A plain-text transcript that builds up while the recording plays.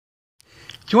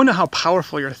You want to know how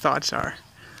powerful your thoughts are?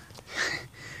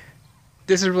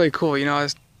 This is really cool. You know, I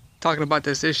was talking about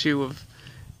this issue of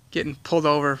getting pulled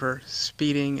over for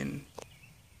speeding and,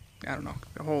 I don't know,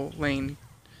 the whole lane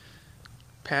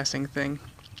passing thing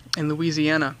in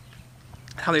Louisiana.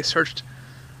 How they searched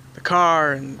the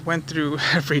car and went through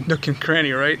every nook and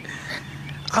cranny, right?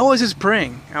 I was just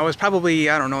praying. I was probably,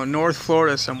 I don't know, in North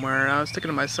Florida somewhere, and I was thinking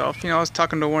to myself, you know, I was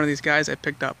talking to one of these guys I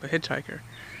picked up, a hitchhiker,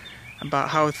 about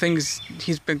how things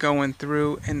he's been going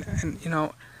through, and you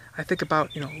know, I think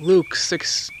about, you know, Luke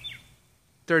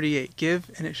 6:38,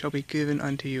 give and it shall be given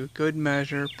unto you, good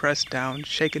measure, pressed down,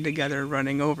 shaken together,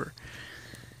 running over.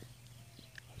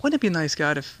 Wouldn't it be nice,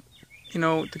 God, if, you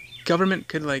know, the government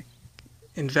could, like,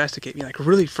 investigate me, like,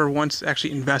 really for once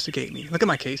actually investigate me. Look at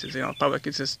my cases, you know, public,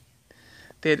 it's just,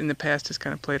 they had in the past just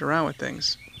kind of played around with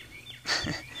things.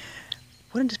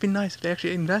 Wouldn't it just be nice if they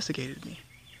actually investigated me?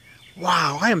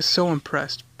 Wow, I am so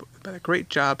impressed by the great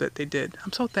job that they did.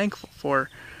 I'm so thankful for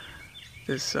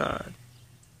this, I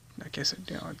guess,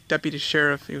 you know, deputy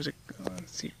sheriff. He was a,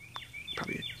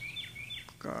 probably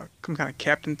some kind of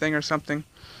captain thing or something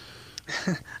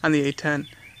on the I-10.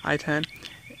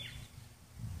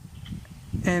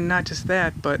 And not just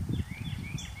that, but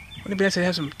wouldn't it be nice to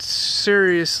have some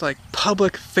serious, like,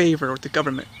 public favor with the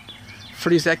government for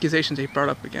these accusations they brought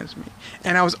up against me?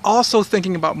 And I was also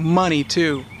thinking about money,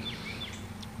 too.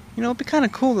 You know, it'd be kind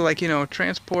of cool to, like, you know,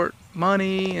 transport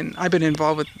money, and I've been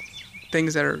involved with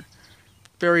things that are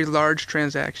very large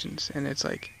transactions, and it's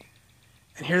like,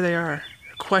 and here they are,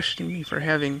 questioning me for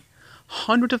having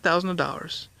hundreds of thousands of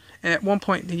dollars, and at one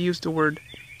point they used the word,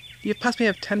 do you possibly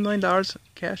have $10 million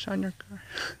cash on your car?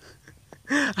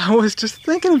 I was just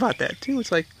thinking about that too.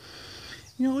 It's like,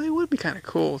 you know, it would be kind of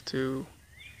cool to,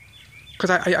 because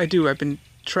I do, I've been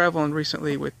traveling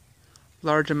recently with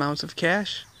large amounts of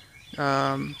cash,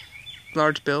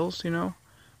 large bills, you know.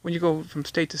 When you go from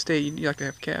state to state, you like to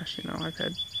have cash, you know. I've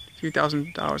had a few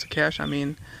 $1,000s of cash. I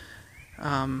mean,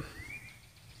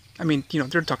 you know,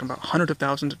 they're talking about hundreds of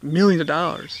thousands, millions of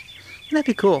dollars. Wouldn't that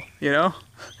be cool, you know?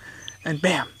 And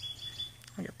bam,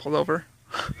 I get pulled over.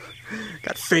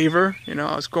 Got favor, you know,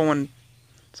 I was going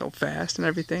so fast and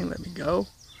everything, let me go.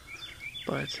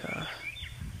 But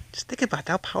just think about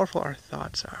how powerful our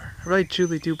thoughts are. I really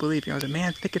truly do believe, you know, as a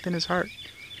man thinketh in his heart,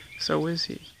 so is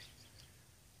he.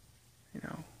 You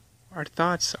know, our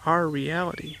thoughts are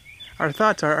reality. Our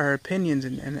thoughts are our opinions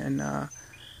and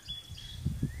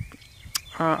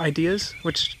ideas,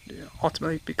 which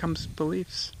ultimately becomes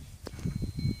beliefs.